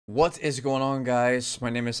What is going on, guys? My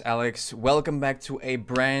name is Alex. Welcome back to a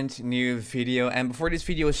brand new video. And before this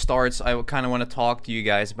video starts, I kind of want to talk to you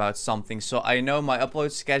guys about something. So I know my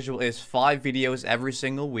upload schedule is 5 videos every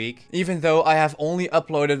single week, even though I have only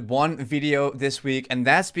uploaded 1 video this week. And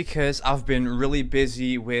that's because I've been really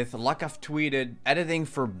busy with, like I've tweeted, editing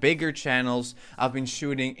for bigger channels. I've been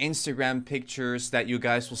shooting Instagram pictures that you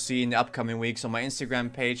guys will see in the upcoming weeks on my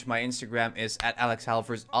Instagram page. My Instagram is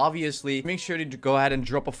 @JustAlexHalford. Obviously, make sure to go ahead and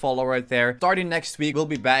drop a follow right there. Starting next week, we'll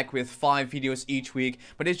be back with 5 videos each week,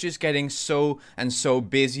 but it's just getting so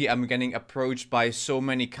busy. I'm getting approached by so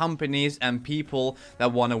many companies and people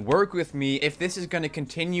that want to work with me. If this is going to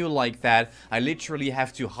continue like that, I literally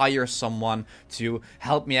have to hire someone to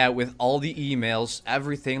help me out with all the emails,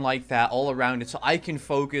 everything like that, all around it, so I can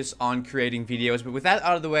focus on creating videos. But with that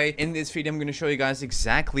out of the way, in this video, I'm going to show you guys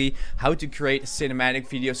exactly how to create cinematic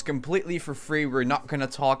videos completely for free. We're not going to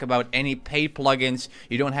talk about any paid plugins.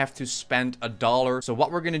 You don't have to spend $1. So what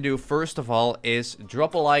we're gonna do first of all is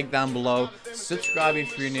drop a like down below, subscribe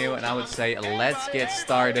if you're new, and I would say let's get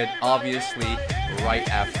started, obviously right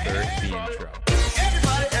after the intro.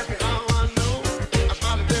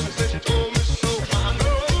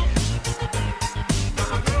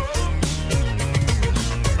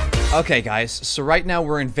 Okay guys, so right now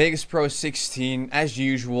we're in Vegas Pro 16 as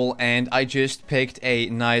usual, and I just picked a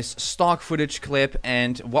nice stock footage clip.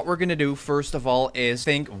 And what we're gonna do first of all is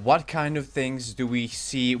think, what kind of things do we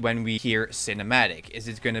see when we hear cinematic? Is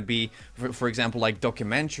it gonna be, for example, like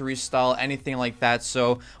documentary style, anything like that?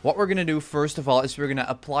 So what we're gonna do first of all is we're gonna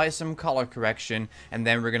apply some color correction, and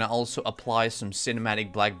then we're gonna also apply some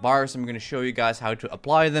cinematic black bars. I'm gonna show you guys how to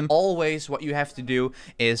apply them. Always what you have to do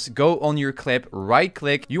is go on your clip, right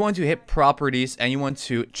click, you want to hit properties, and you want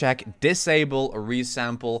to check disable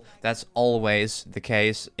resample. That's always the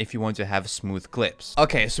case if you want to have smooth clips.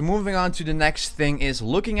 Okay, so moving on to the next thing is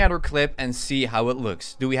looking at our clip and see how it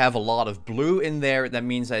looks. Do we have a lot of blue in there? That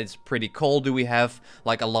means that it's pretty cold. Do we have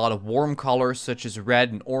like a lot of warm colors such as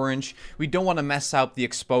red and orange? We don't want to mess up the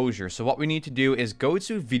exposure. So what we need to do is go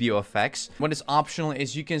to video effects. What is optional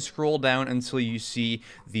is you can scroll down until you see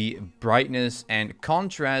the brightness and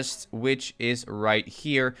contrast, which is right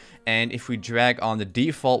here. And if we drag on the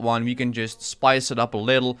default one, we can just spice it up a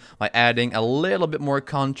little by adding a little bit more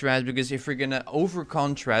contrast, because if you're gonna over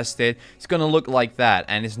contrast it, it's gonna look like that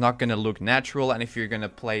and it's not gonna look natural. And if you're gonna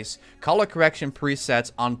place color correction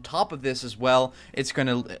presets on top of this as well, it's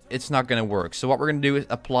not gonna work. So what we're gonna do is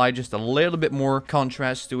apply just a little bit more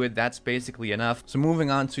contrast to it. That's basically enough. So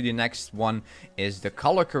moving on to the next one is the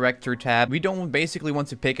color corrector tab. We don't basically want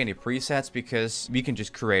to pick any presets because we can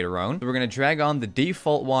just create our own. So we're gonna drag on the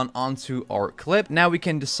default one onto our clip. Now we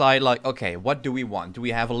can decide, like, okay, what do we want? Do we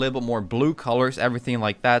have a little bit more blue colors, everything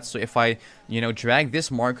like that? So if I, drag this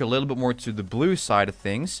marker a little bit more to the blue side of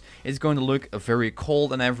things, it's going to look very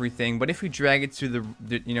cold and everything. But if we drag it to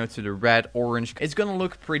the red, orange, it's going to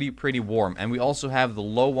look pretty warm. And we also have the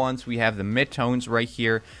low ones. We have the mid-tones right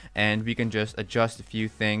here, and we can just adjust a few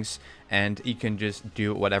things, and you can just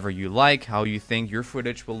do whatever you like, how you think your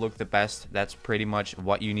footage will look the best. That's pretty much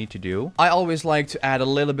what you need to do. I always like to add a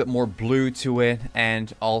little bit more blue to it,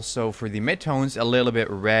 and also for the midtones a little bit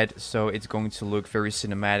red, so it's going to look very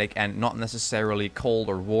cinematic and not necessarily cold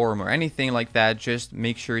or warm or anything like that. Just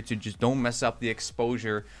make sure to just don't mess up the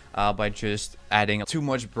exposure by just adding too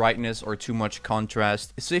much brightness or too much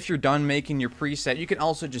contrast. So if you're done making your preset, you can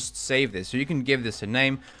also just save this. So you can give this a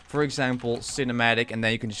name, for example, cinematic, and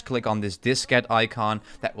then you can just click on this diskette icon.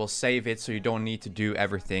 That will save it, so you don't need to do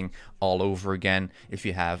everything all over again if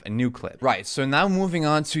you have a new clip. Right, so now moving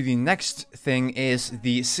on to the next thing is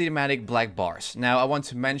the cinematic black bars. Now I want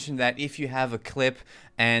to mention that if you have a clip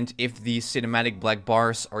and if the cinematic black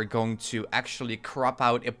bars are going to actually crop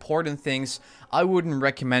out important things, I wouldn't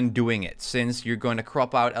recommend doing it, since you're going to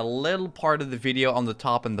crop out a little part of the video on the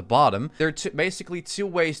top and the bottom. There are basically 2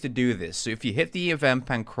 ways to do this. So if you hit the event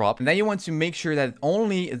pen crop, and then you want to make sure that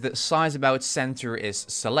only the size about center is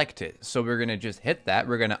selected. So we're going to just hit that.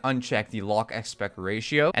 We're going to uncheck the lock aspect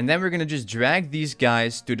ratio, and then we're going to just drag these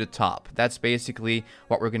guys to the top. That's basically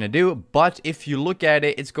what we're going to do. But if you look at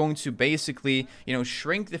it, it's going to basically,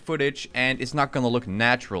 shrink the footage, and it's not going to look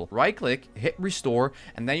natural. Right click, hit restore,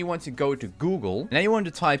 and then you want to go to Google, and then you want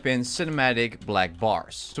to type in cinematic black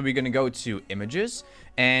bars. So we're going to go to images,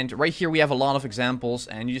 And right here we have a lot of examples,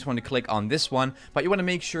 and you just want to click on this one, but you want to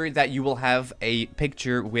make sure that you will have a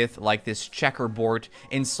picture with like this checkerboard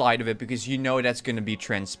inside of it, because you know that's going to be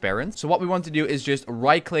transparent. So what we want to do is just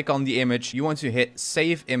right click on the image. You want to hit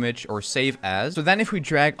save image or save as. So then if we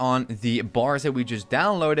drag on the bars that we just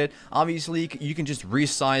downloaded, obviously you can just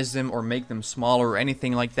resize them or make them smaller or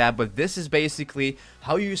anything like that, but this is basically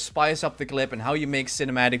how you spice up the clip and how you make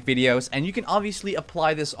cinematic videos. And you can obviously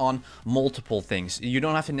apply this on multiple things. You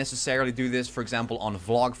don't have to necessarily do this, for example, on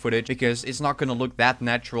vlog footage, because it's not going to look that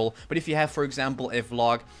natural. But if you have, for example, a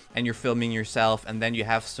vlog and you're filming yourself, and then you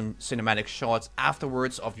have some cinematic shots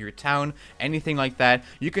afterwards of your town, anything like that,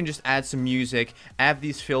 you can just add some music, add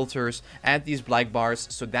these filters, add these black bars.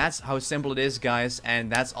 So that's how simple it is, guys,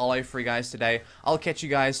 and that's all I have for you guys today. I'll catch you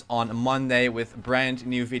guys on Monday with brand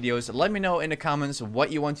new videos. Let me know in the comments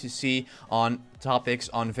what you want to see on topics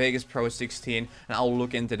on Vegas Pro 16, and I'll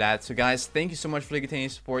look into that. So guys, thank you so much for the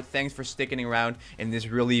continued support. Thanks for sticking around in this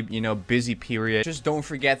really, you know, busy period. Just don't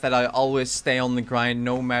forget that I always stay on the grind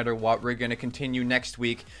no matter what. We're gonna continue next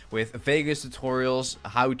week with Vegas tutorials,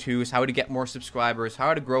 how-tos, how to get more subscribers,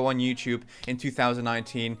 how to grow on YouTube in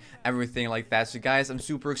 2019, everything like that. So guys, I'm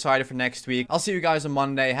super excited for next week. I'll see you guys on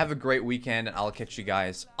Monday. Have a great weekend, and I'll catch you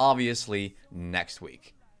guys obviously next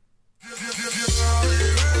week.